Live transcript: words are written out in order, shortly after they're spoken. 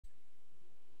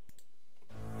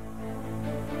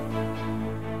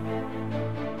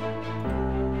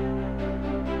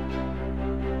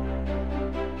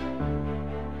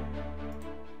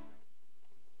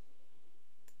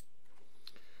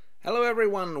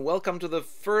everyone, welcome to the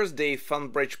first day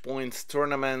Funbridge Points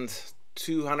tournament.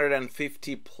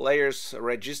 250 players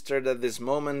registered at this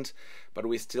moment, but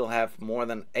we still have more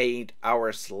than 8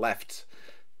 hours left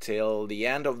till the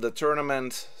end of the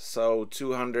tournament, so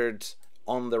 200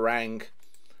 on the rank.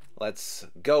 Let's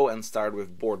go and start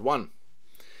with board 1.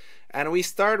 And we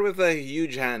start with a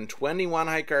huge hand, 21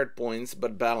 high card points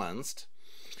but balanced.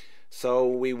 So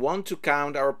we want to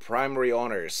count our primary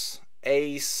honors.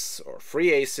 Ace or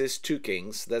 3 aces, 2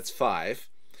 kings, that's 5.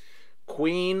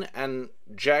 Queen and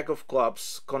jack of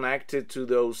clubs connected to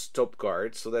those top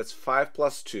cards, so that's 5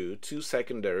 plus 2, 2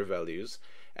 secondary values,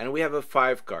 and we have a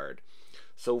 5 card.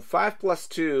 So 5 plus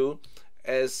 2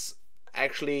 is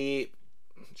actually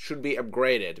should be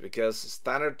upgraded because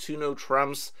standard 2 no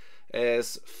trumps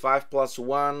is 5 plus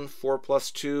 1, 4 plus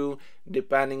 2,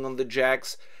 depending on the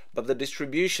jacks, but the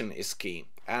distribution is key.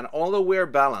 And although we're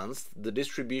balanced, the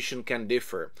distribution can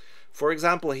differ. For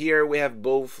example, here we have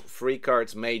both 3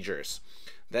 cards majors.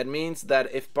 That means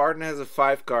that if partner has a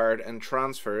 5 card and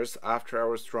transfers after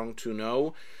our strong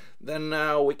 2-no,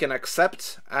 then we can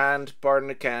accept and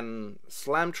partner can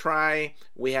slam try.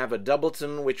 We have a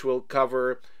doubleton which will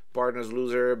cover partner's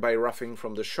loser by roughing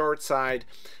from the short side,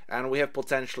 and we have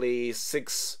potentially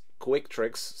 6 quick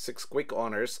tricks, 6 quick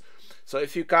honors. So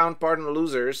if you count partner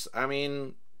losers, I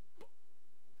mean,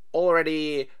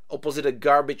 already opposite a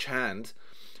garbage hand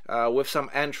with some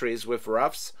entries with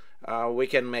roughs, we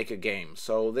can make a game.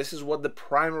 So this is what the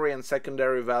primary and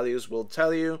secondary values will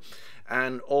tell you,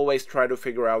 and always try to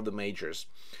figure out the majors.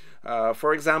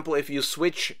 For example, if you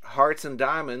switch hearts and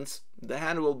diamonds, the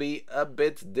hand will be a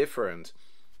bit different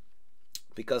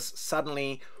because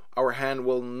suddenly our hand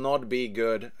will not be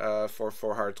good for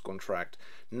 4 hearts contract.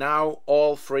 Now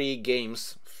all 3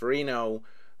 games 3-no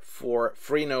for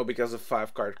 3-no because of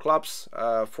 5 card clubs,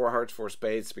 4 hearts, 4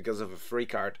 spades because of a 3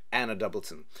 card and a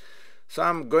doubleton. So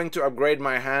I'm going to upgrade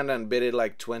my hand and bid it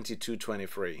like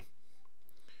 22-23.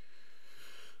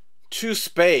 2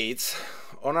 spades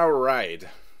on our right.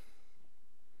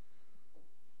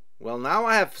 Well, now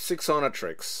I have 6 honor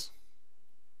tricks.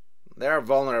 They are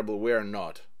vulnerable, we are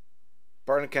not.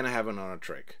 Partner can have an honor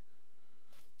trick.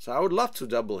 So I would love to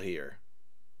double here,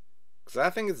 because I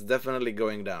think it's definitely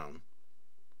going down.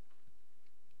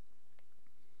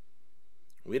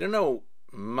 We don't know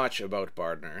much about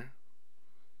partner.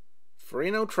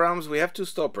 3-no trumps, we have 2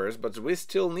 stoppers, but we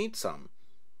still need some.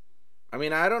 I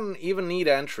mean, I don't even need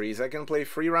entries. I can play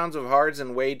 3 rounds of hearts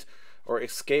and wait, or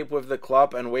escape with the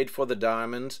club and wait for the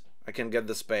diamond. I can get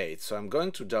the spade. So I'm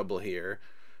going to double here,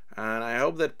 and I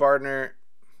hope that partner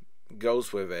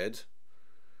goes with it.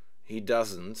 He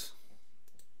doesn't.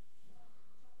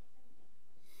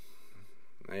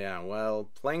 Yeah, well,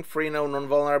 playing 3-no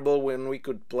non-vulnerable when we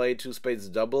could play 2 spades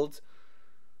doubled,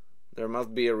 there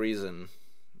must be a reason.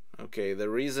 Okay, the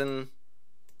reason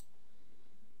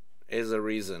is a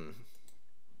reason.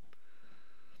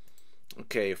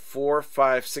 Okay, 4,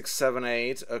 5, 6, 7,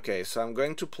 8. Okay, so I'm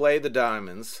going to play the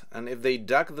diamonds, and if they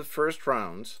duck the first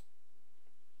round,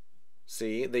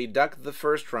 see, they duck the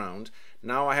first round,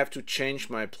 now I have to change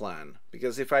my plan,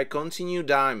 because if I continue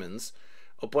diamonds,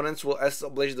 opponents will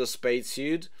establish the spade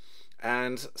suit,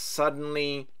 and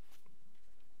suddenly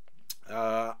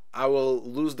I will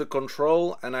lose the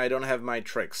control and I don't have my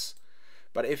tricks.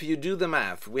 But if you do the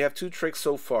math, we have 2 tricks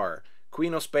so far.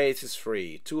 Queen of spades is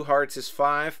 3, 2 hearts is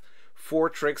 5, 4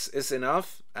 tricks is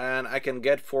enough, and I can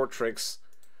get 4 tricks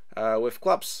with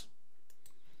clubs.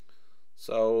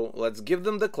 So let's give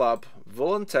them the club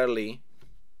voluntarily,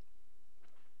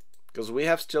 because we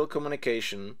have still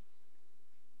communication.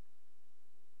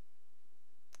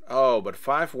 Oh, but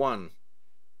 5-1.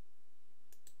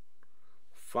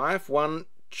 5-1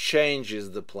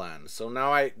 changes the plan. So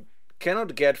now I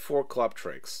cannot get 4 club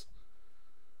tricks.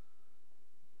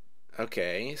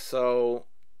 Okay, so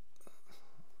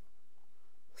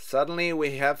suddenly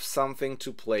we have something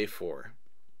to play for.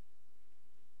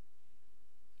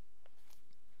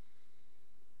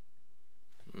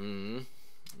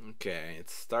 Okay, it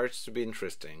starts to be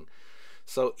interesting.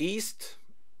 So East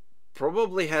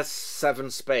probably has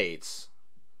 7 spades,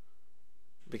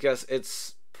 because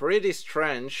it's pretty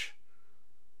strange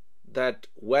that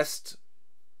West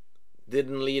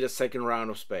didn't lead a second round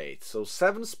of spades. So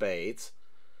 7 spades,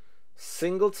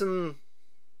 singleton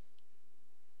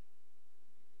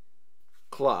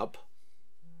club.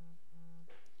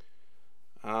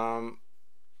 I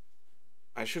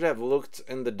should have looked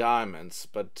in the diamonds,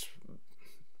 but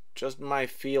just my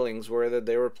feelings were that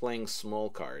they were playing small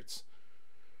cards.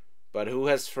 But who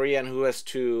has 3 and who has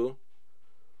 2?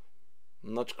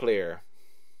 Not clear.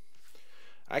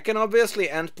 I can obviously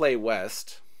end play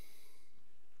West.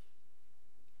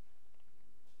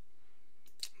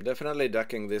 Definitely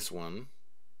ducking this one.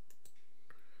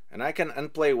 And I can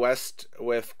unplay West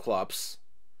with clubs.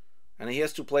 And he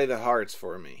has to play the hearts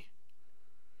for me.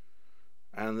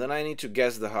 And then I need to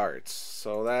guess the hearts.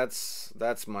 So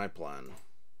that's my plan.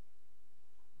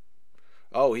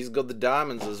 Oh, he's got the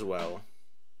diamonds as well.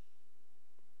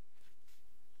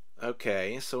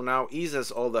 Okay, so now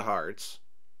eases all the hearts.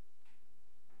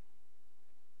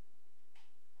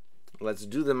 Let's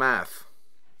do the math.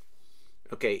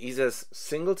 Okay, eases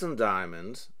singleton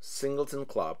diamond, singleton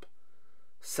club,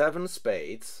 7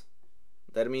 spades.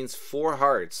 That means 4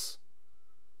 hearts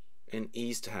in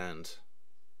east hand.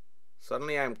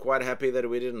 Suddenly I'm quite happy that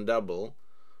we didn't double,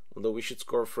 although we should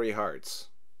score 3 hearts.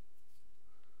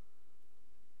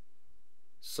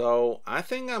 So I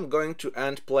think I'm going to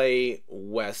end play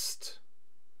West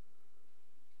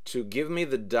to give me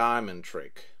the diamond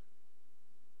trick.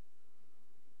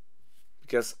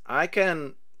 Because I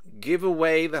can give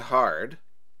away the heart.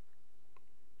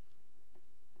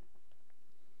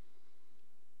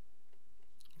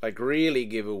 Like really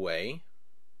give away.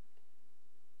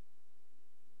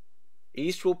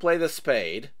 East will play the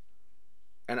spade.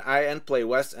 And I end play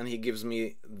West and he gives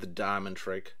me the diamond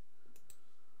trick.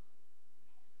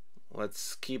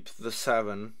 Let's keep the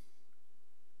 7.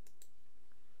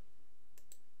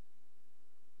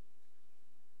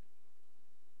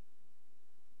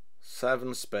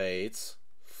 Seven spades,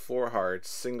 4 hearts,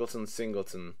 singleton,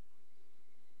 singleton.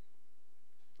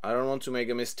 I don't want to make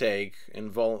a mistake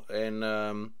in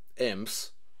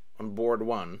imps on board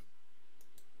 1.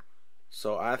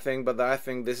 So I think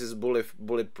this is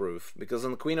bulletproof, because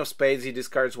on the Queen of Spades he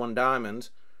discards 1 diamond,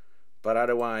 but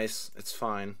otherwise it's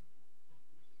fine.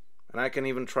 And I can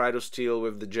even try to steal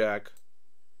with the Jack.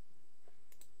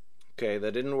 Okay,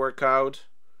 that didn't work out,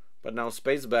 but now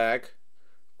spades back.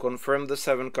 Confirm the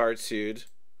 7 card suit,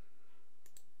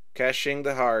 cashing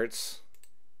the hearts,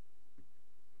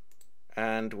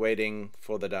 and waiting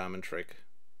for the diamond trick.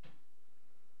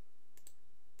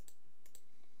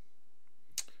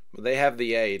 But they have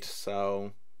the 8,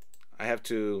 so I have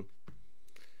to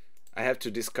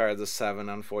discard the 7,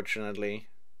 unfortunately.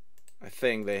 I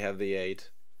think they have the 8.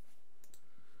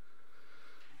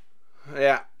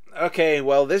 Yeah, okay,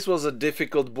 well this was a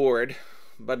difficult board,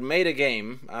 but made a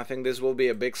game. I think this will be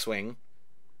a big swing.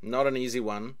 Not an easy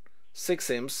one. 6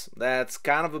 imps, that's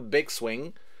kind of a big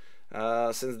swing,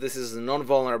 since this is a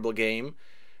non-vulnerable game.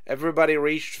 Everybody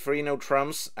reached 3 no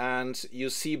trumps, and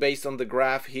you see based on the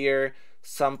graph here,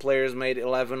 some players made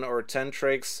 11 or 10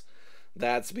 tricks.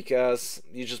 That's because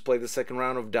you just played the second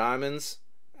round of diamonds,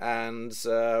 and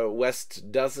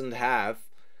West doesn't have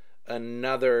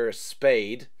another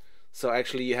spade. So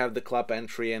actually you have the club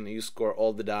entry and you score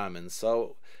all the diamonds.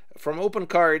 So from open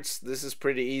cards this is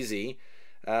pretty easy,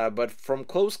 but from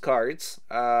close cards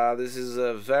this is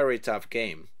a very tough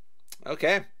game.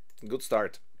 Okay, good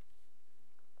start.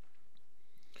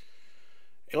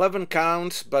 11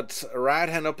 count, but right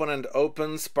hand opponent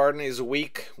opens, partner is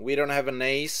weak, we don't have an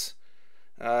ace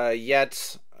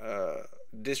yet.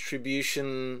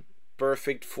 Distribution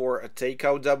perfect for a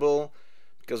takeout double,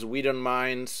 because we don't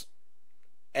mind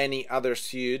any other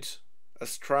suit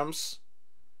as trumps.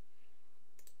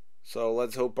 So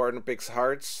let's hope partner picks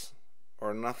hearts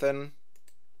or nothing.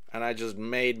 And I just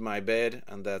made my bid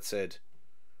and that's it.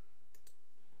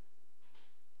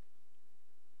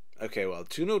 Okay, well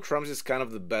 2 no trumps is kind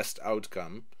of the best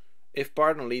outcome if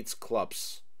partner leads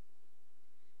clubs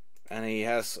and he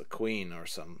has a queen or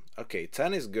something. Okay,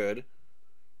 10 is good.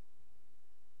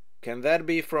 Can that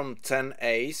be from 10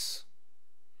 ace?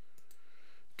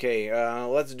 Okay,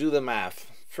 let's do the math.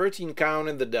 13 count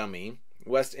in the dummy.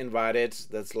 West invited,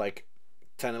 that's like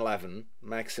 10-11,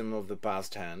 maximum of the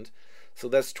passed hand. So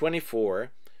that's 24.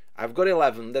 I've got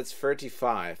 11, that's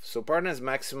 35. So partner has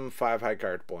maximum 5 high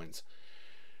card points.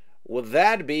 Would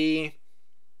that be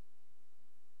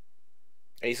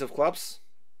ace of clubs?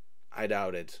 I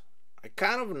doubt it. I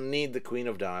kind of need the queen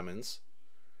of diamonds.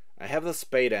 I have the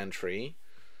spade entry,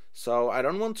 so I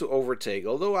don't want to overtake,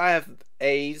 although I have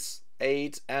ace,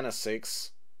 8 and a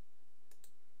 6.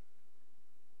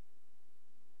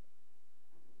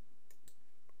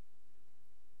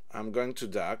 I'm going to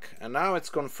duck, and now it's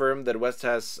confirmed that West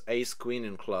has ace queen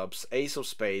in clubs, ace of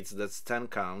spades, that's 10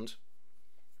 count.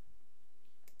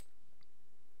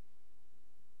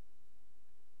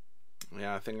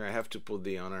 Yeah, I think I have to put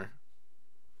the honor.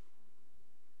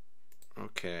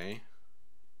 Okay.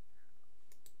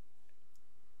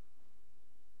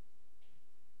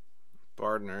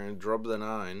 Partner, and drop the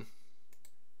 9.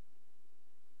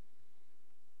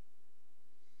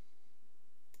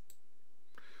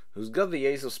 Who's got the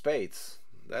ace of spades?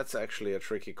 That's actually a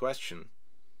tricky question,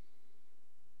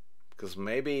 Because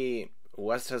maybe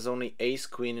West has only ace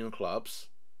queen in clubs.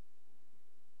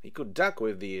 He could duck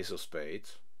with the ace of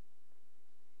spades.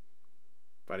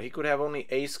 But he could have only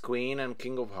ace queen and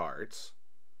king of hearts.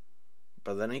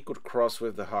 But then he could cross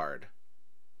with the heart.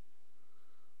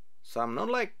 So I'm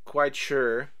not like quite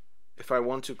sure if I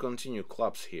want to continue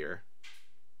clubs here.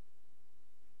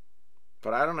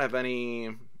 But I don't have any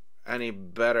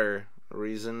better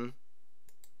reason.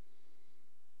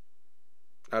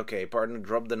 Okay, partner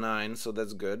dropped the 9, so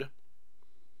that's good.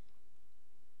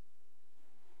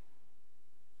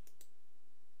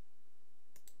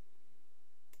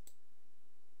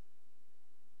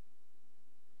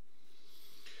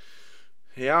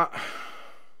 Yeah.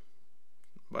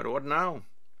 But what now?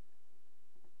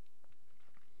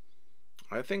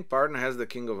 I think partner has the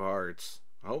king of hearts.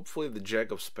 Hopefully the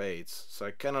jack of spades, so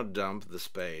I cannot dump the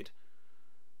spade.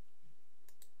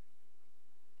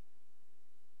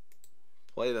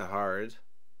 Play the heart.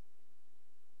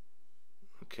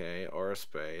 Okay, or a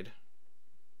spade.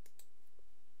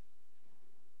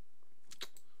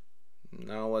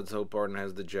 Now let's hope partner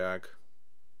has the jack.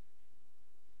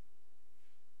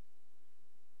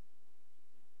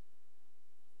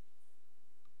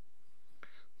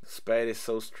 The spade is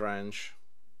so strange.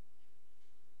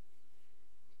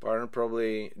 Partner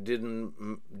probably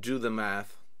didn't do the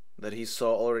math that he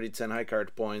saw already 10 high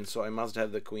card points, so I must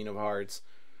have the queen of hearts.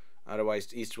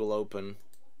 Otherwise East will open.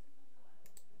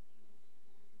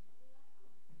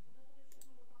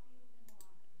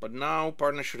 But now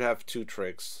partner should have 2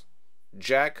 tricks.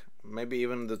 Jack, maybe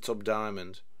even the top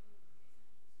diamond.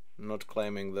 Not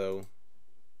claiming though.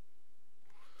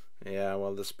 Yeah,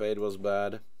 well, the spade was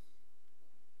bad.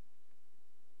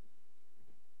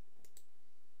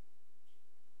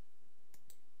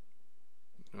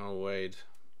 Oh, wait.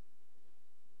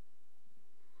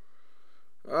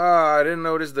 Ah, I didn't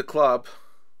notice the club.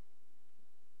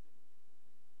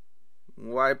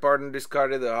 Why partner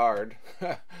discarded the heart?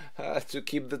 To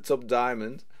keep the top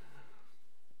diamond.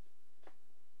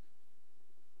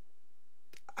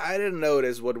 I didn't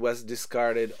notice what was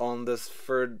discarded on this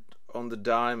third on the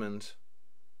diamond.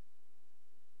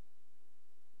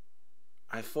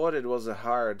 I thought it was a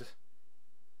heart.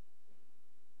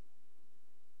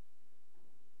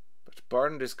 But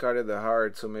partner discarded the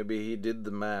heart, so maybe he did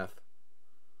the math.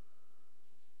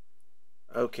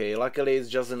 Okay, luckily it's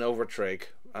just an overtrick.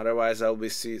 Otherwise I'll be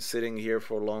sitting here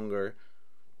for longer.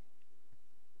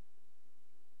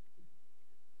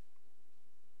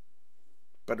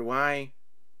 But why?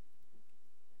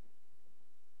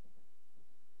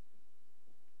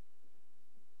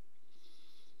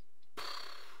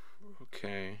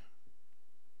 Okay.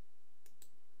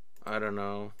 I don't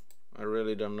know. I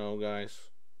really don't know, guys.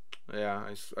 Yeah,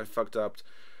 I fucked up.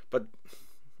 But,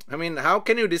 I mean, how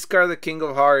can you discard the king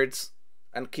of hearts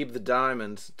and keep the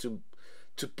diamond to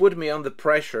put me on the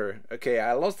pressure? Okay,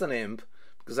 I lost an imp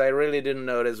because I really didn't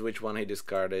notice which one he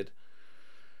discarded.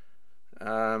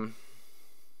 Okay,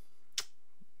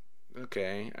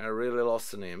 I really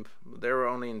lost an imp. They were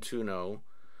only in 2-no.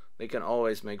 They can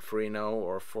always make 3-no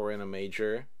or 4 in a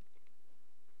major.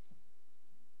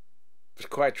 It's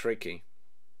quite tricky.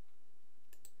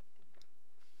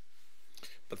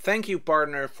 But thank you,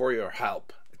 partner, for your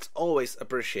help. It's always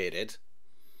appreciated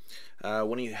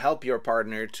when you help your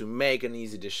partner to make an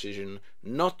easy decision,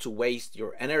 not to waste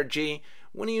your energy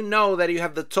when you know that you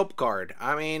have the top card.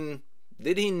 I mean,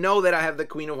 did he know that I have the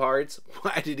queen of hearts?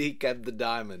 Why did he keep the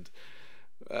diamond?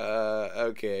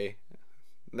 Okay,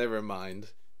 never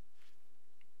mind.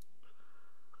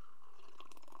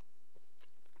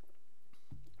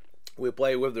 We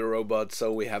play with the robot,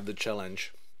 so we have the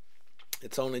challenge.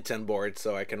 It's only 10 boards,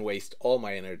 so I can waste all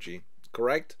my energy.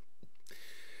 Correct?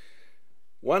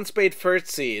 1 spade first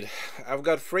seed. I've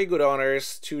got 3 good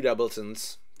honors, 2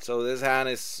 doubletons. So this hand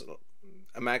is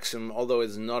a maximum, although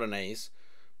it's not an ace.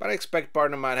 But I expect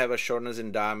partner might have a shortness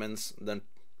in diamonds. Then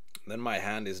my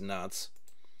hand is nuts.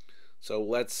 So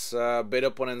let's bid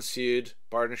opponent suit.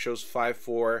 Partner shows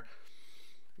 5-4.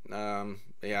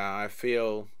 Yeah, I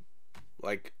feel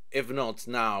like if not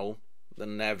now,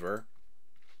 then never.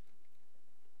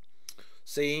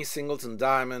 See, singleton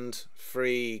diamond,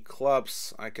 3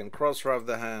 clubs, I can cross-rough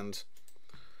the hand.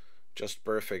 Just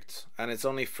perfect. And it's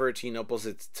only 13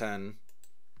 opposite 10.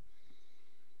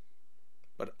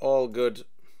 But all good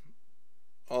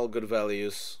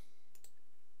values.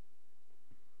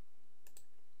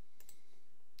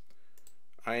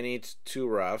 I need 2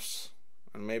 roughs,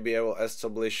 and maybe I will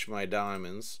establish my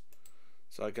diamonds.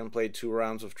 So I can play 2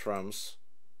 rounds of trumps.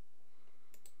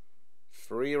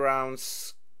 3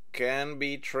 rounds can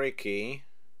be tricky,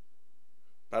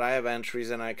 but I have entries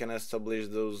and I can establish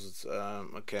those.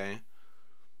 Okay.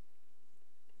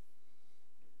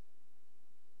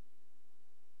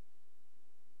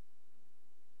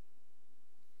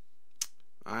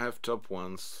 5 top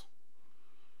ones.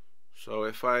 So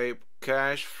if I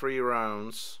cash 3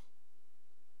 rounds,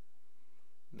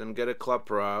 then get a club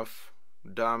ruff,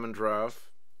 diamond ruff,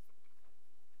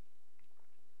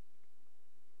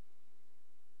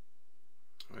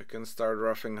 I can start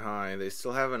roughing high. They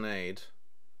still have an 8.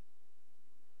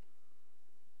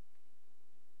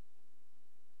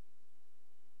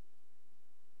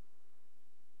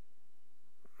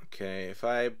 Okay, if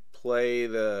I play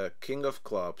the king of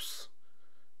clubs,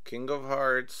 king of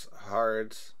hearts,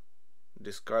 hearts,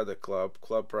 discard the club,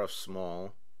 club ruff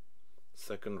small,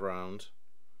 second round,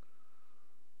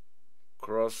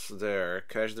 cross there,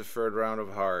 cash the third round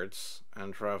of hearts,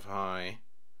 and ruff high.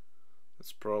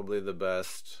 That's probably the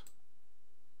best.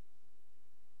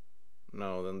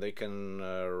 No, then they can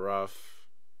ruff.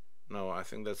 No, I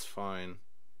think that's fine.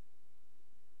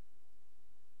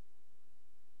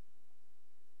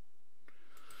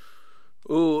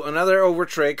 Ooh, another over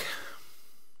trick.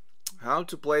 How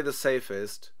to play the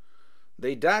safest.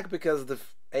 They dack because the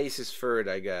ace is third,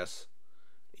 I guess.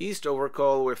 East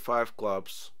overcall with 5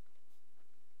 clubs.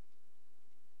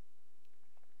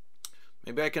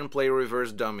 Maybe I can play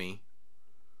reverse dummy.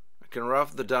 I can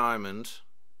ruff the diamond,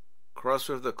 cross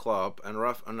with the club, and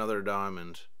ruff another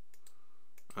diamond.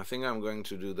 I think I'm going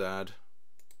to do that,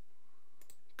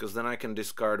 because then I can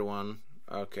discard one.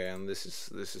 Okay, and this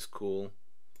is cool.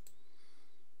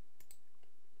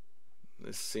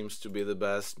 This seems to be the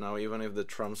best. Now even if the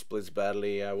trump splits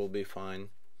badly, I will be fine.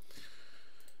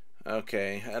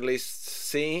 Okay, at least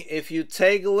see, if you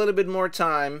take a little bit more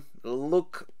time,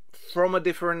 look from a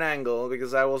different angle,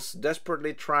 because I was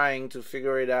desperately trying to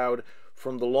figure it out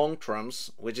from the long trumps,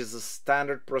 which is a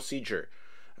standard procedure.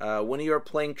 When you are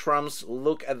playing trumps,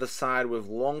 look at the side with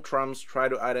long trumps, try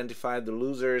to identify the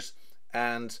losers,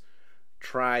 and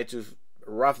try to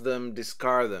ruff them,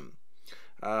 discard them.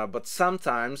 But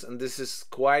sometimes, and this is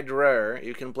quite rare,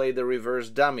 you can play the reverse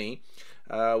dummy,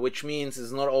 which means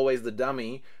it's not always the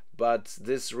dummy, but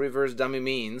this reverse dummy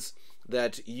means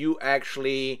that you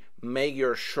actually make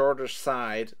your shorter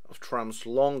side of trumps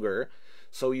longer,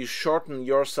 so you shorten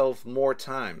yourself more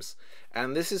times.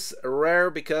 And this is rare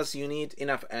because you need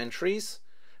enough entries.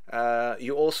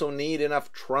 You also need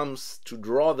enough trumps to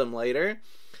draw them later,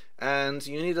 and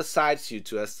you need a side suit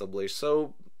to establish.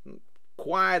 So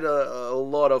quite a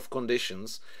lot of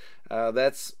conditions.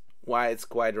 That's why it's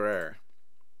quite rare.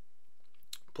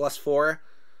 +4,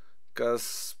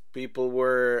 because people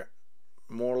were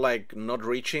more like not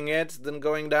reaching it than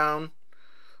going down.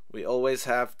 We always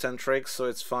have 10 tricks, so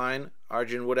it's fine.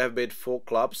 Arjun would have bid 4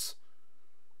 clubs.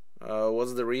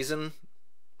 What's the reason?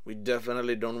 We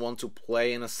definitely don't want to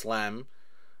play in a slam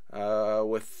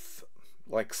with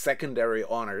like secondary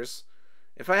honors.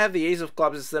 If I have the ace of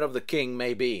clubs instead of the king,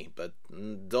 maybe, but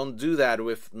don't do that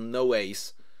with no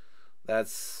ace.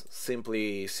 That's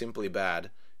simply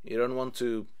bad. You don't want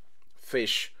to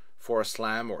fish for a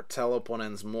slam or tell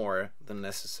opponents more than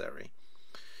necessary.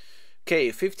 Okay,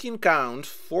 15 count,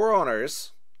 4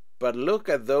 honors, but look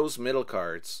at those middle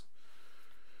cards.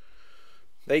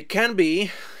 They can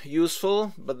be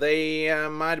useful, but they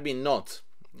might be not.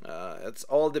 It's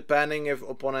all depending if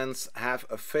opponents have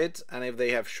a fit and if they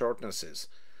have shortnesses,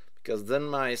 because then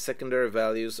my secondary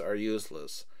values are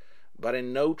useless. But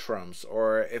in no trumps,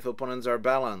 or if opponents are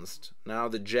balanced, now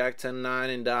the jack 10-9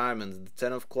 in diamonds, the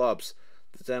 10 of clubs,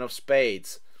 the 10 of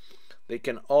spades, they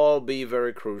can all be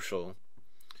very crucial.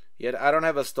 Yet I don't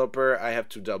have a stopper, I have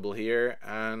to double here,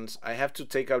 and I have to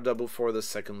take out double for the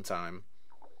second time.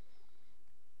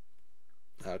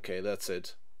 Okay, that's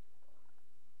it.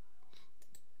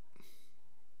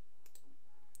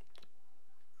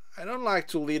 I don't like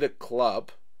to lead a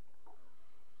club,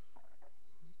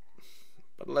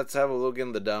 but let's have a look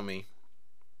in the dummy.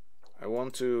 I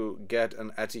want to get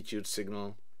an attitude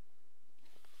signal.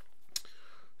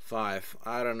 5.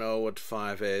 I don't know what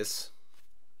 5 is,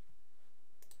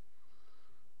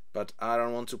 but I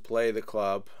don't want to play the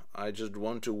club. I just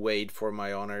want to wait for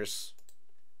my honors.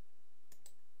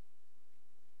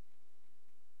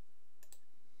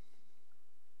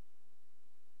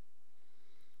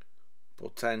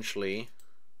 Potentially.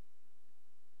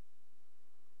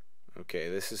 Okay,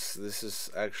 this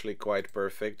is actually quite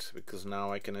perfect, because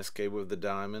now I can escape with the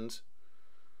diamond.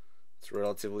 It's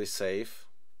relatively safe.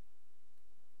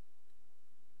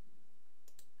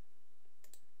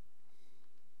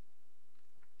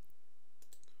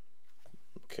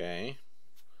 Okay.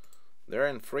 They're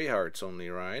in 3 hearts only,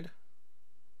 right?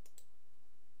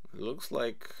 It looks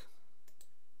like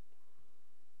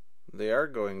they are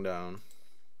going down.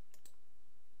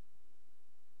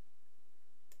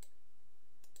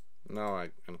 Now I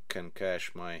can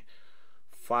cash my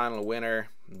Final winner,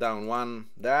 down 1.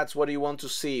 That's what you want to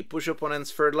see. Push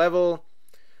opponents third level,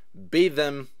 beat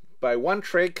them by 1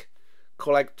 trick,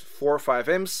 collect 4 or 5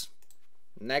 imps.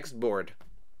 Next board.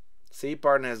 See,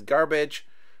 partner has garbage,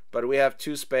 but we have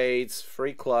 2 spades,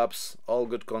 3 clubs, all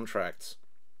good contracts.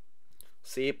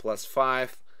 See,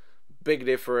 +5, big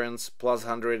difference,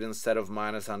 +100 instead of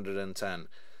 -110.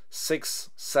 6,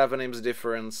 7 imps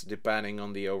difference depending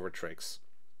on the over tricks.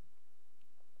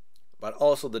 But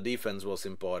also the defense was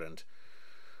important.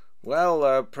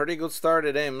 Well, pretty good start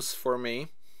at imps for me,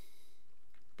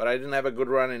 but I didn't have a good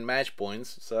run in match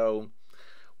points, so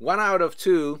 1 out of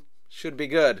 2 should be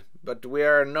good, but we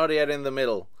are not yet in the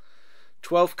middle.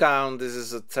 12 count, this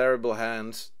is a terrible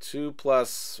hand. 2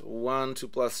 + 1, 2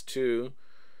 + 2.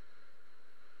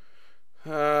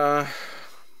 I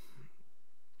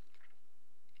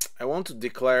want to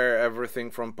declare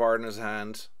everything from partner's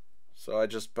hand, so I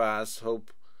just pass.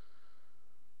 Hope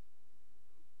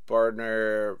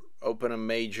partner open a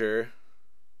major.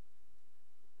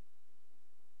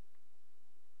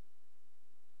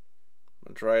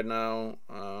 But right now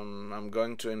I'm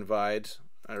going to invite.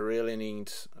 I really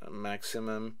need a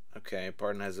maximum. Okay,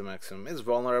 partner has a maximum. It's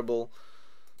vulnerable,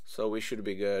 so we should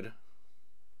be good.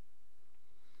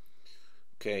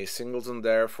 Okay, singles in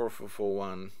there, 4 for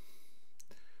 1.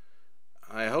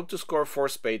 I hope to score 4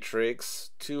 spade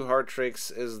tricks. 2 hard tricks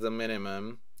is the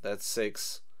minimum. That's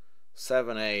 6,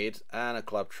 7, 8, and a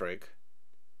club trick.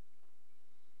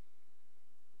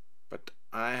 But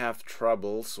I have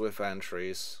troubles with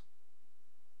entries.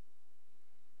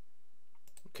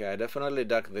 Okay, I definitely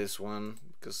duck this one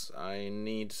because I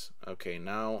need... Okay,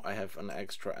 now I have an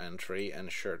extra entry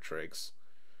and shirt tricks.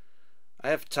 I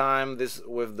have time this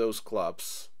with those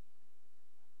clubs.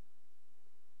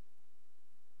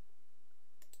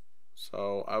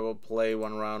 So I will play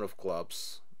 1 round of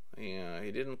clubs. Yeah,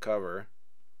 he didn't cover.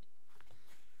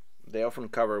 They often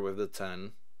cover with the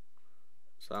 10.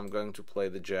 So I'm going to play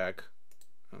the jack.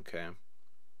 Okay.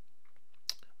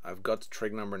 I've got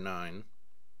trick number 9.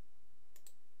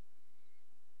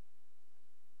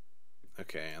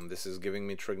 Okay, and this is giving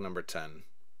me trick number 10.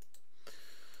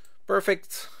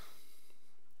 Perfect.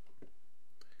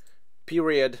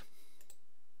 Period.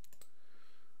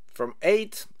 From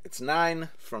 8, it's 9.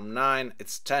 From 9,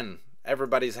 it's 10.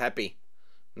 Everybody's happy.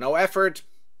 No effort,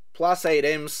 +8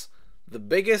 imps. The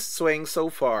biggest swing so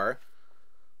far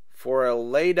for a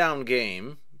laydown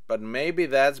game, but maybe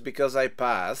that's because I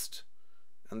passed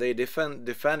and they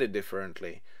defended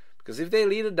differently. Because if they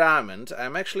lead a diamond,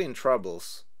 I'm actually in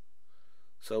troubles.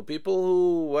 So people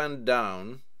who went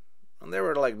down, and there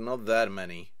were like not that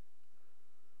many,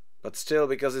 but still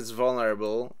because it's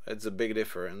vulnerable, it's a big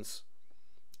difference.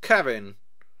 Kevin,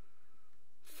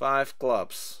 5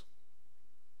 clubs.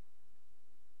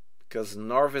 Because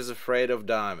North is afraid of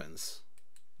diamonds.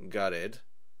 Got it.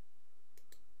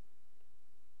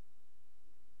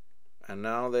 And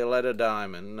now they let a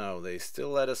diamond. No, they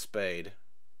still let a spade.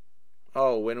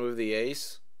 Oh, win with the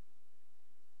ace?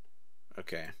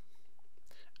 Okay.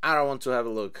 I don't want to have a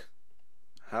look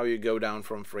how you go down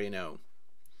from 3-0.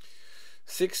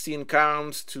 16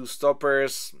 counts, 2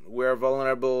 stoppers. We're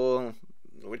vulnerable,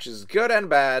 which is good and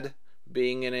bad,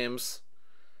 being in imps.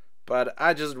 But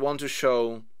I just want to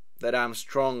show that I'm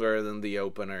stronger than the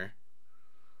opener.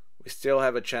 We still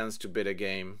have a chance to bid a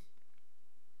game.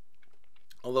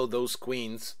 Although those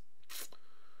queens,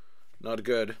 not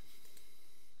good.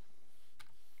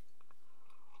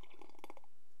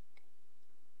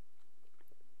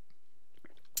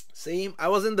 See, I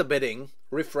was in the bidding,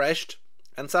 refreshed,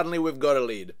 and suddenly we've got a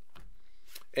lead.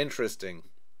 Interesting.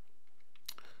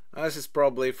 This is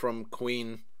probably from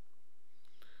queen.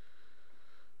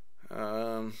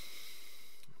 From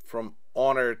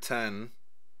honor 10.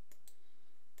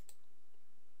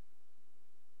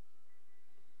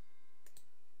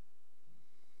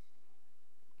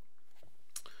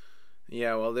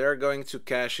 Yeah, well, they're going to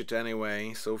cash it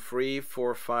anyway. So 3,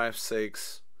 4, 5,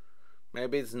 6.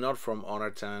 Maybe it's not from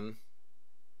honor 10.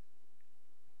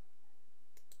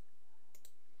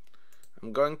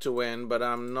 I'm going to win, but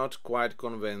I'm not quite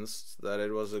convinced that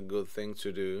it was a good thing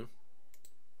to do.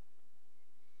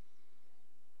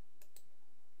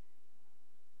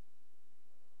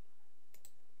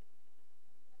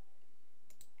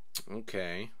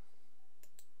 Okay.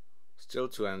 Still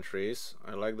 2 entries.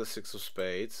 I like the 6 of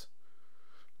spades.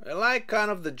 I like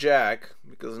kind of the jack,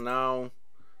 because now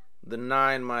the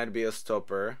 9 might be a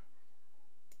stopper.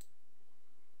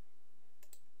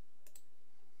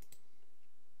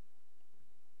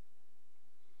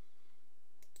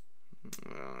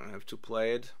 I have to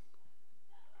play it.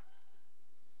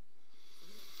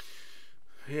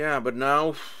 Yeah, but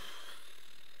now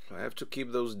I have to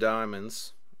keep those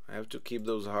diamonds. I have to keep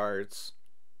those hearts.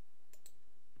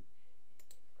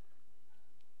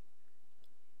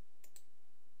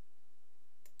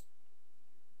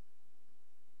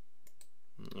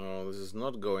 Oh, this is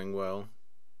not going well.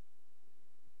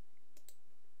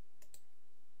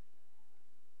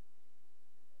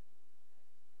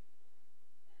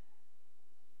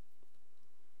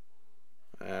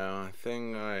 I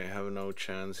think I have no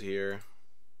chance here.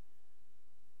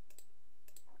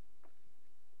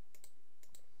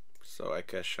 So I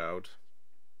cash out.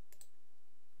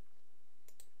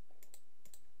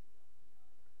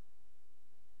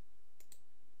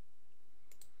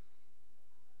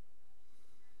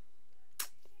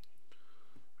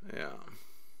 Yeah.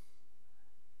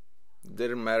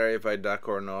 Didn't matter if I duck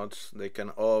or not. They can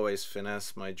always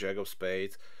finesse my jack of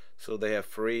spades. So they have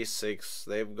 3, 6.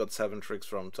 They've got 7 tricks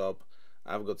from top.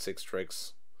 I've got 6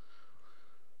 tricks.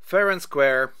 Fair and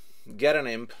square. Get an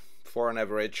imp for an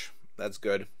average. That's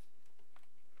good.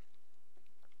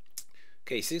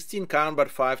 Okay, 16 count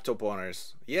but 5 top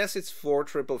honors. Yes, it's 4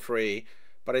 triple free,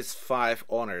 but it's 5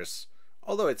 honors.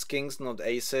 Although it's kings, not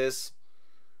aces,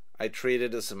 I treat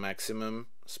it as a maximum,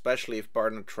 especially if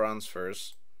partner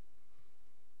transfers.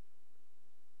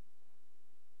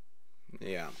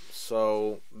 Yeah,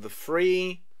 so the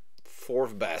free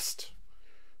 4th best.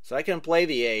 So I can play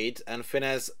the 8 and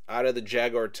finesse either the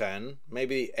jack or 10.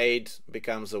 Maybe the 8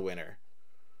 becomes a winner.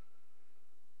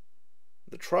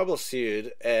 The trouble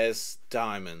suit is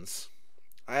diamonds.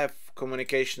 I have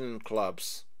communication in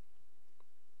clubs.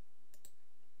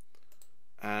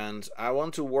 And I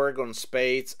want to work on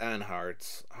spades and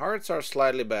hearts. Hearts are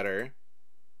slightly better.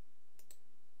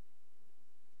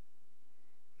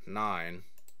 9.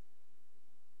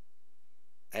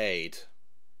 8.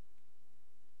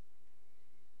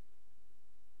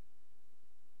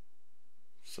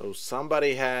 So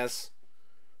somebody has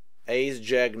ace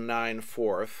jack 9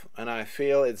 4th, and I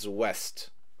feel it's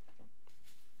west.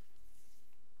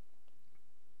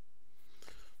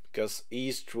 Because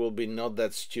east will be not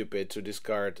that stupid to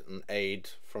discard an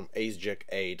 8 from ace jack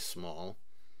 8 small.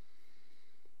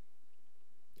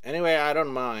 Anyway, I don't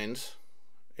mind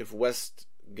if west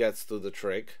gets to the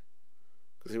trick,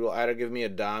 because he will either give me a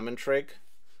diamond trick,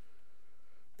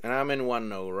 and I'm in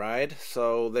 1-0, right?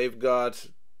 So they've got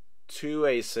 2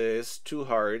 aces, 2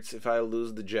 hearts if I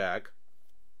lose the jack.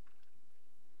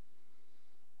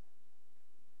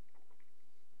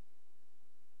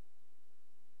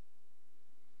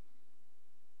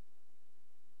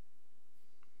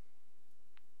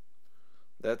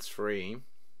 That's 3.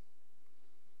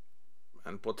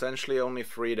 And potentially only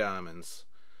 3 diamonds.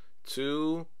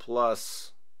 2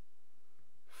 plus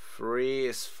 3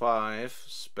 is 5.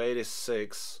 Spade is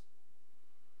 6.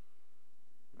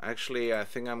 Actually, I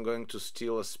think I'm going to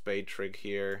steal a spade trick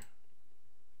here,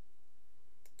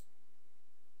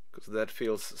 because that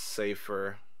feels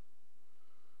safer.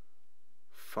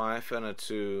 5 and a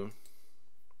 2.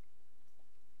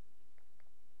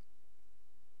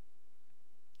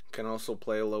 Can also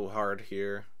play a low hard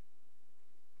here.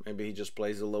 Maybe he just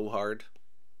plays a low hard.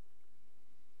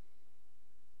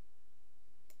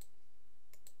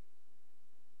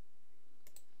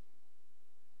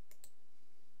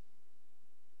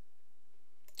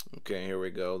 Okay, here we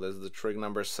go. That's the trick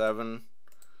number 7.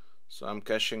 So I'm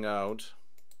cashing out.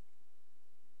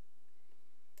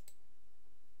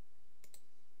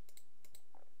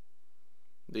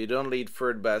 They don't lead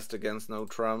 3rd best against no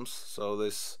trumps, so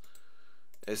this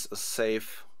is a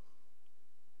safe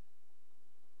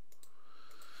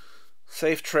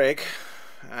trick.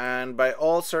 And by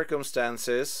all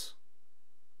circumstances,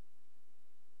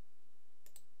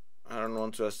 I don't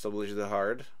want to establish the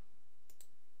hard.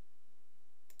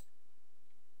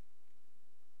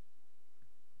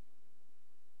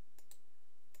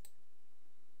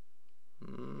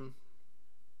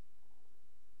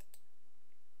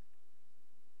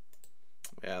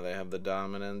 Yeah, they have the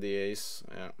diamond and the ace.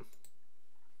 Yeah.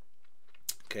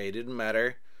 Okay, it didn't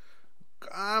matter.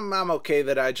 I'm okay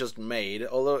that I just made,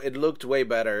 although it looked way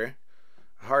better.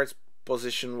 Heart's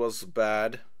position was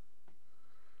bad.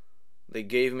 They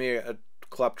gave me a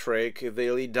club trick. If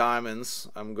they lead diamonds,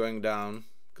 I'm going down,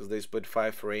 because they split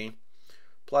 5-3.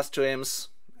 Plus 2 imps,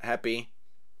 happy.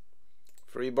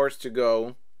 3 boards to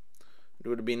go. It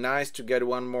would be nice to get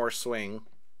one more swing.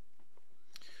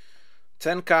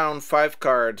 10 count, 5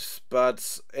 cards,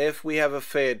 but if we have a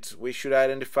fit, we should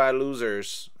identify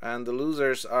losers, and the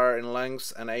losers are in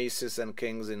lengths and aces and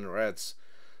kings in reds.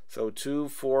 So 2,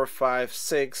 4, 5,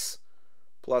 6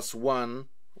 plus 1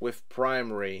 with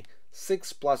primary.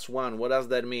 6 plus 1, what does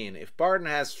that mean? If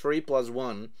partner has 3 plus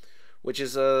 1, which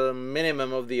is a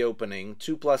minimum of the opening.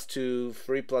 2 plus 2,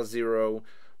 3 plus 0.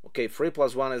 Okay, 3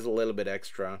 plus 1 is a little bit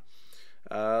extra.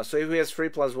 So if he has 3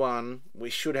 plus 1, we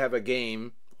should have a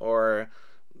game, or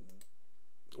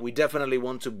we definitely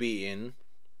want to be in.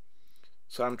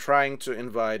 So I'm trying to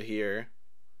invite here.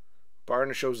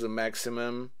 Partner shows the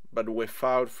maximum, but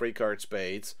without 3 card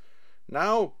spades.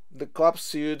 Now the club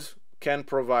suit can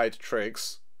provide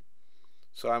tricks,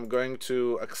 so I'm going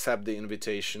to accept the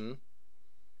invitation,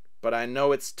 but I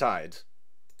know it's tied.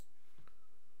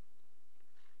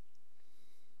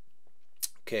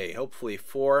 Okay, hopefully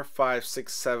 4, 5,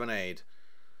 6, 7, 8.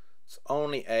 It's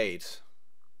only 8.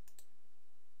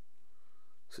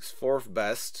 This is 4th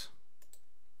best,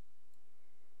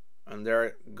 and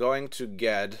they're going to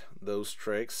get those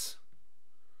tricks.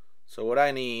 So what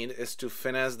I need is to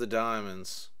finesse the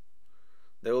diamonds.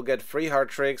 They will get 3 hard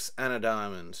tricks and a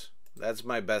diamond. That's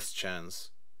my best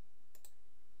chance.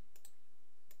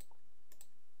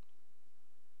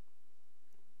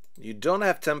 You don't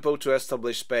have tempo to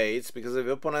establish spades, because if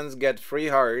opponents get 3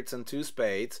 hearts and 2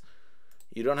 spades,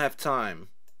 you don't have time.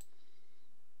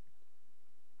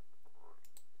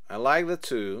 I like the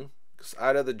 2, because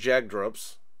either the jack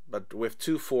drops, but with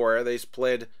 2-4 they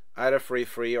split either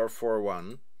 3-3 or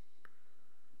 4-1.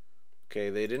 Okay,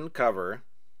 they didn't cover.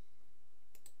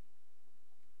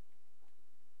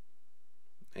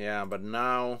 Yeah, but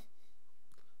now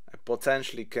I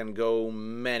potentially can go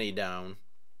many down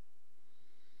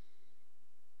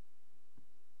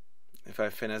if I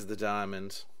finesse the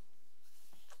diamond.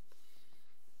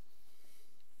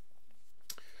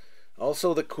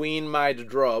 Also, the queen might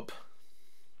drop.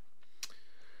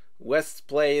 West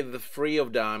played the 3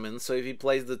 of diamonds, so if he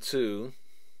plays the 2,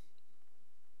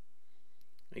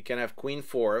 he can have queen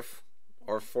 4th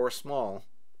or 4 small.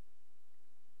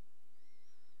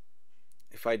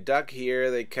 If I duck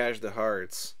here, they cash the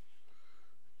hearts.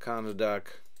 Can't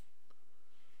duck.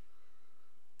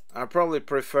 I probably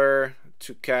prefer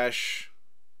to cash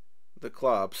the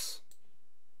clubs,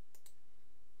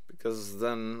 because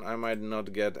then I might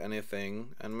not get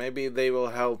anything, and maybe they will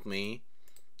help me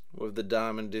with the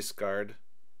diamond discard.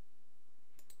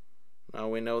 Now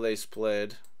we know they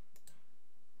split.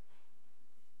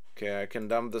 Okay, I can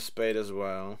dump the spade as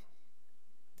well.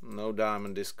 No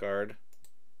diamond discard.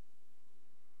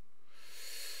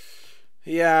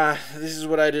 Yeah, this is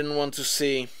what I didn't want to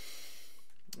see.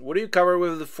 Would you cover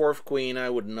with the 4th queen?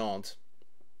 I would not.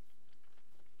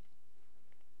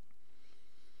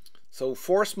 So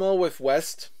 4 small with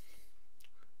West,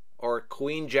 or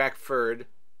queen jack 3rd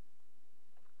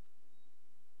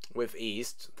with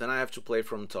East. Then I have to play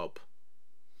from top.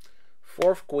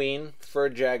 4th queen,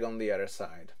 3rd jack on the other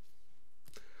side.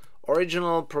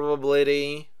 Original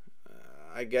probability,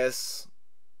 I guess,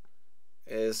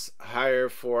 is higher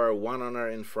for 1 honor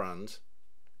in front.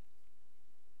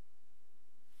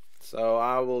 So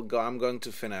I'm going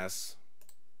to finesse.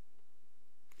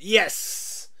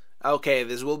 Yes! Okay,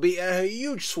 this will be a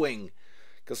huge swing,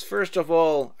 because first of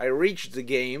all I reached the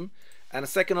game, and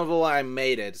second of all I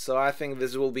made it. So I think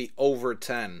this will be over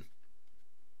 10.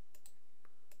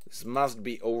 This must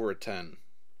be over 10.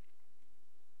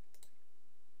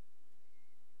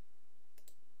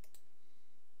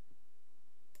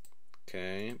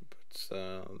 Okay, but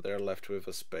they're left with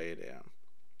a spade, yeah.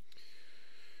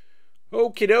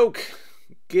 Okie doke.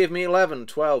 Give me 11,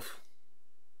 12,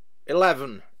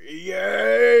 11.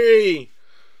 Yay!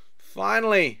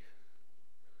 Finally!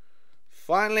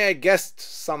 Finally I guessed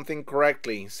something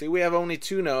correctly. See, we have only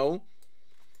 2 no,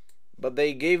 but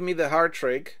they gave me the hard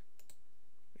trick.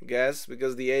 I guess,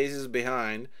 because the ace is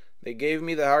behind. They gave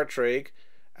me the hard trick,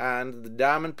 and the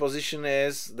diamond position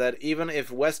is that even if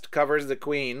West covers the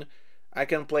queen, I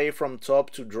can play from top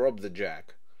to drop the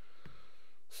jack.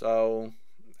 So,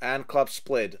 and club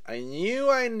split. I knew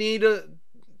I needed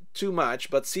too much,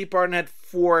 but C partner had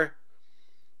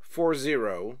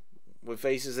 4-0 with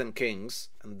aces and kings,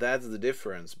 and that's the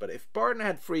difference. But if partner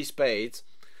had 3 spades,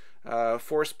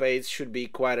 4 spades should be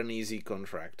quite an easy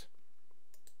contract.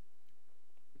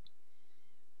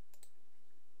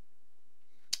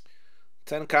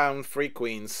 Ten count, 3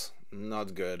 queens,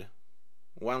 not good.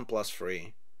 1 plus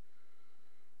 3.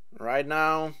 Right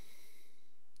now,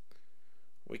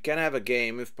 we can have a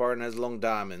game if partner has long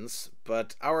diamonds,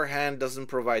 but our hand doesn't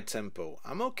provide tempo.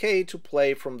 I'm okay to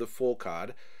play from the full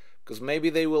card, because maybe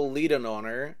they will lead an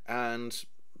honor, and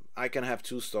I can have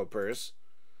 2 stoppers.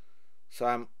 So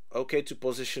I'm okay to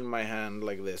position my hand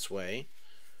like this way.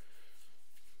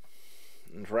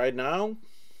 And right now,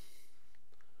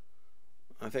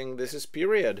 I think this is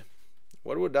period.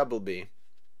 What would double be?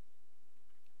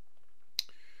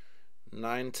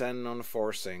 9-10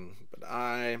 non-forcing, but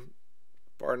I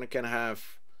Partner can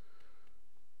have,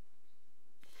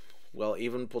 well,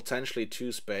 even potentially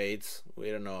 2 spades.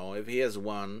 We don't know. If he has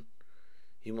 1,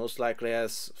 he most likely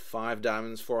has 5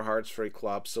 diamonds, 4 hearts, 3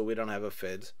 clubs, so we don't have a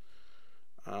fid.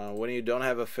 When you don't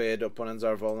have a fid, opponents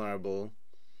are vulnerable.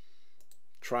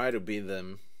 Try to beat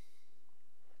them.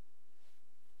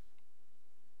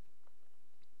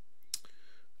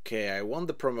 Okay, I won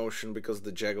the promotion because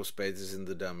the Jack of Spades is in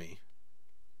the dummy.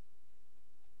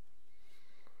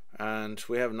 And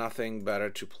we have nothing better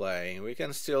to play. We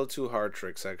can steal 2 hard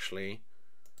tricks actually,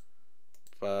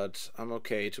 but I'm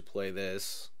okay to play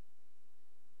this.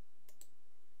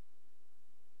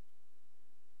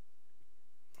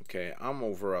 Okay, I'm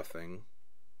overruffing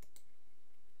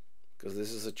because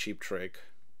this is a cheap trick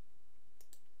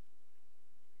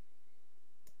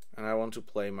and I want to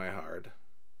play my hard.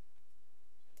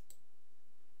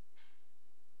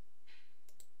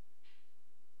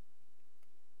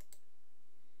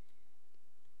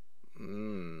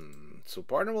 So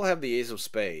partner will have the ace of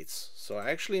spades, so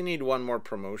I actually need 1 more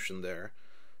promotion there.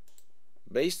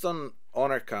 Based on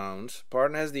honor count,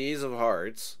 partner has the ace of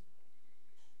hearts,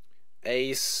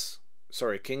 king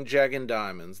jack and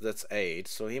diamonds, that's 8,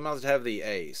 so he must have the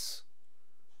ace.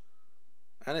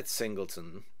 And it's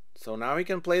singleton. So now he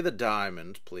can play the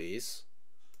diamond, please.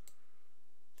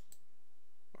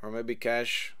 Or maybe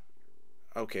cash.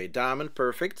 Okay, diamond,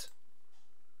 perfect.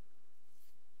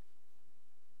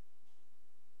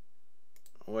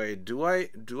 Wait, do I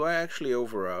actually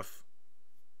overruff?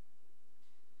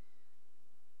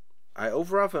 I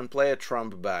overruff and play a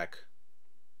trump back.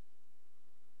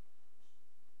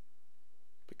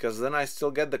 Because then I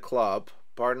still get the club.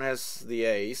 Partner has the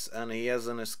ace and he has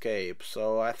an escape.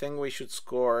 So I think we should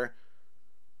score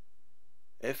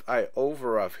if I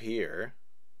overruff here.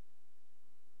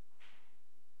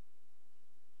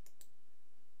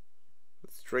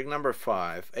 It's trick number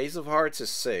 5. Ace of hearts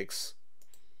is 6.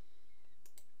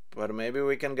 But maybe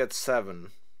we can get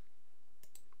 7.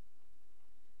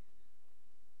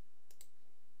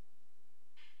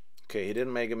 Okay, he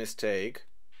didn't make a mistake.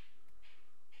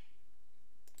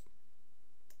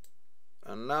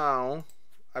 And now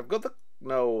I've got the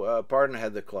partner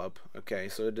had the club. Okay,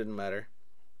 so it didn't matter.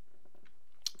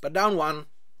 But down 1,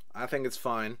 I think it's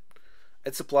fine.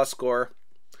 It's a plus score,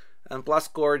 and plus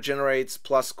score generates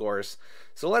plus scores.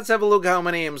 So let's have a look how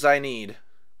many imps I need.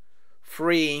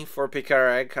 3 for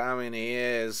Pikarek. I mean,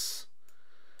 he's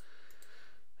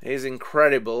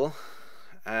incredible.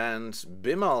 And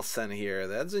Bimalsen here,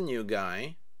 that's a new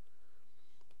guy.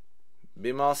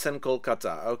 Bimalsen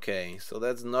Kolkata. Okay, so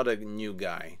that's not a new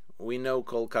guy. We know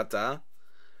Kolkata.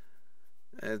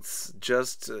 It's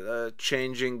just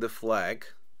changing the flag.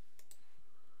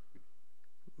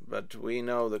 But we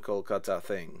know the Kolkata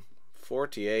thing.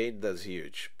 48, that's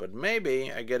huge. But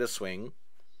maybe I get a swing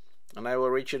and I will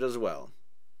reach it as well.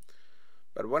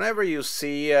 But whenever you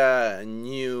see a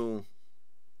new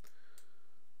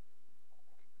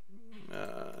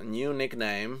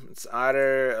nickname, it's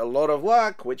either a lot of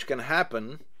luck, which can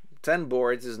happen. 10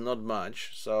 boards is not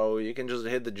much, so you can just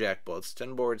hit the jackpots.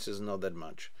 10 boards is not that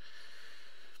much.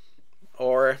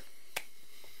 Or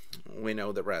we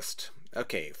know the rest.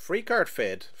 Okay, 3 card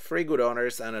fit, 3 good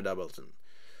honors, and a doubleton.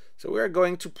 So we are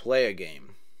going to play a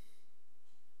game.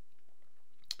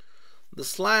 The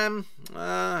slam,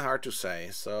 hard to say.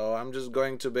 So I'm just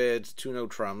going to bid 2 no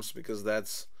trumps because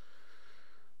that's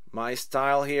my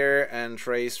style here, and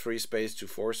raise 3 spades to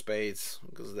 4 spades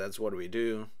because that's what we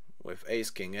do. With ace,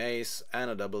 king, ace,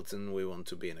 and a doubleton, we want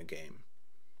to be in a game.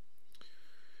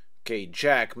 Okay,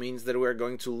 jack means that we're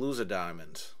going to lose a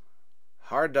diamond.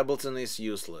 Hard doubleton is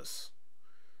useless.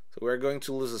 So we're going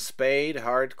to lose a spade,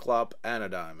 hard, club, and a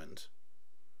diamond.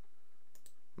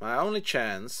 My only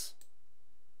chance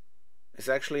is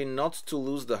actually not to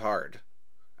lose the hard.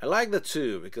 I like the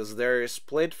 2 because they're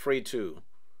split 3-2.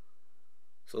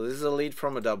 So this is a lead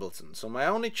from a doubleton. So my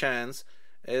only chance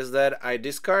is that I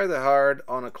discard the hard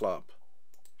on a club.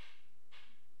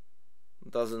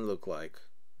 Doesn't look like.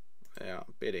 Yeah,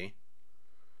 pity.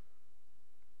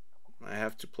 I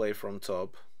have to play from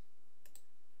top.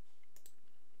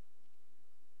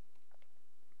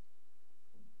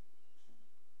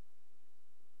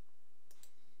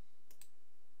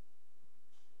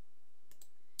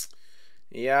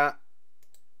 Yeah.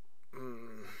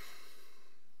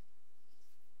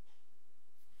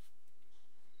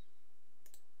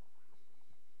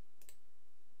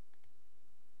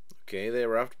 Okay, they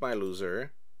roughed my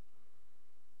loser.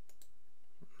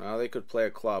 Now they could play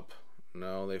a club.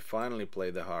 No, they finally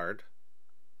played the hard.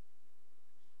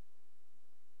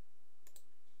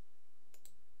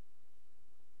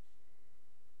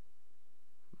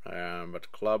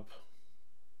 But club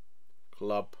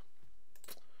club.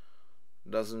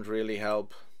 Doesn't really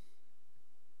help.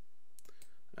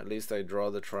 At least I draw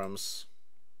the trumps.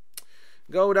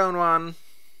 Go down one.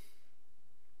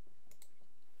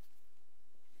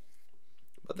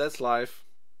 But that's life.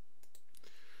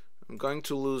 I'm going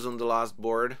to lose on the last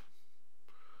board.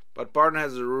 But partner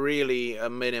has really a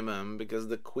minimum because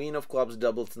the Queen of Clubs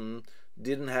doubleton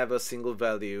didn't have a single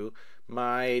value.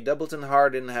 My doubleton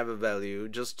heart didn't have a value.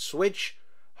 Just switch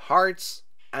hearts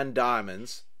and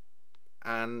diamonds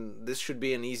and this should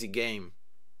be an easy game.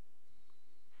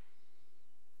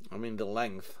 I mean the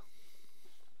length.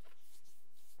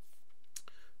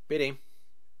 Pity.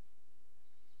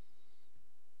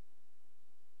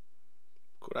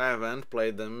 Could I have end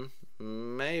played them?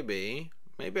 Maybe.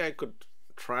 Maybe I could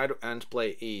try to end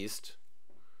play east.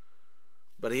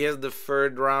 But he has the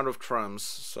third round of trumps,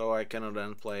 so I cannot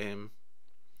end play him.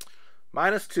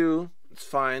 -2, it's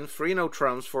fine. 3 no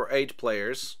trumps for 8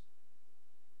 players.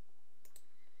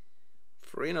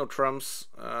 3 no trumps,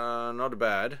 not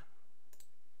bad.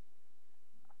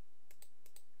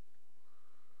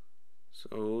 So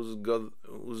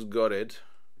who's got it?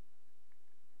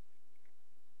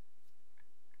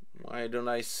 Why don't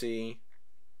I see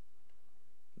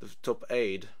the top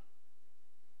 8?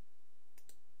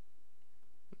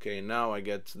 Okay, now I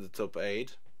get to the top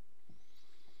 8.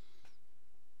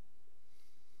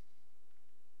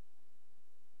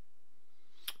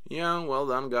 Yeah, well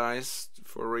done guys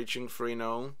for reaching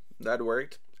 3-0. That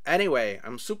worked. Anyway,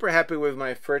 I'm super happy with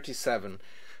my 37.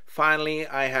 Finally,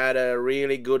 I had a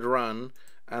really good run,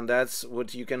 and that's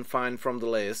what you can find from the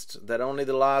list. That only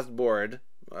the last board,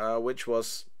 which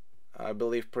was, I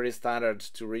believe, pretty standard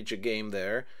to reach a game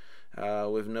there,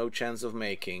 with no chance of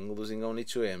making, losing only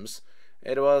 2 imps.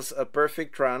 It was a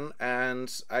perfect run,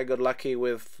 and I got lucky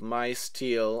with my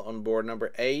steal on board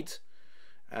number 8,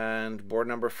 and board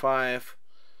number 5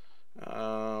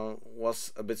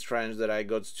 was a bit strange that I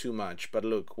got too much. But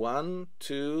look, 1,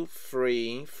 2,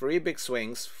 3 big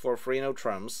swings for 3 no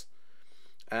trumps,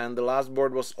 and the last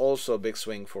board was also a big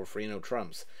swing for 3 no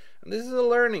trumps. And this is a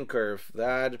learning curve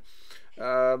that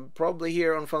probably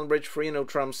here on Funbridge 3 no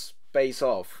trumps pays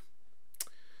off.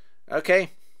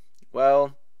 Okay,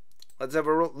 well, let's have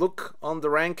a look on the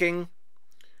ranking.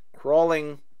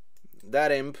 Crawling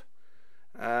that imp.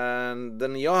 And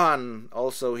then Johan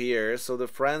also here, so the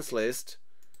friends list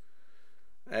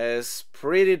is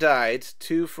pretty tight.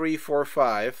 2, 3, 4,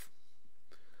 5.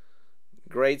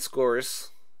 Great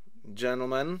scores,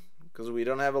 gentlemen, because we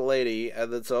don't have a lady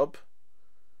at the top.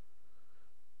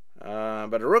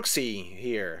 But Roxy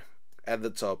here at the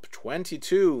top,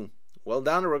 22. Well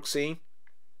done, Roxy.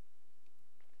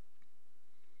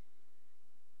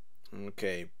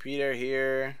 Okay, Peter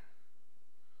here.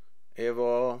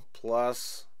 Evo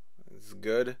plus is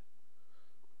good,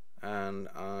 and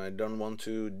I don't want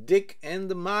to dig in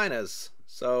the minus.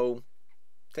 So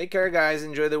take care guys,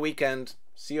 enjoy the weekend,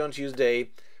 see you on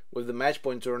Tuesday with the match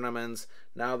point tournaments.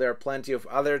 Now there are plenty of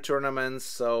other tournaments,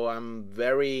 so I'm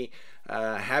very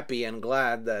happy and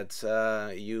glad that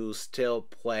you still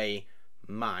play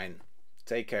mine.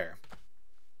 Take care.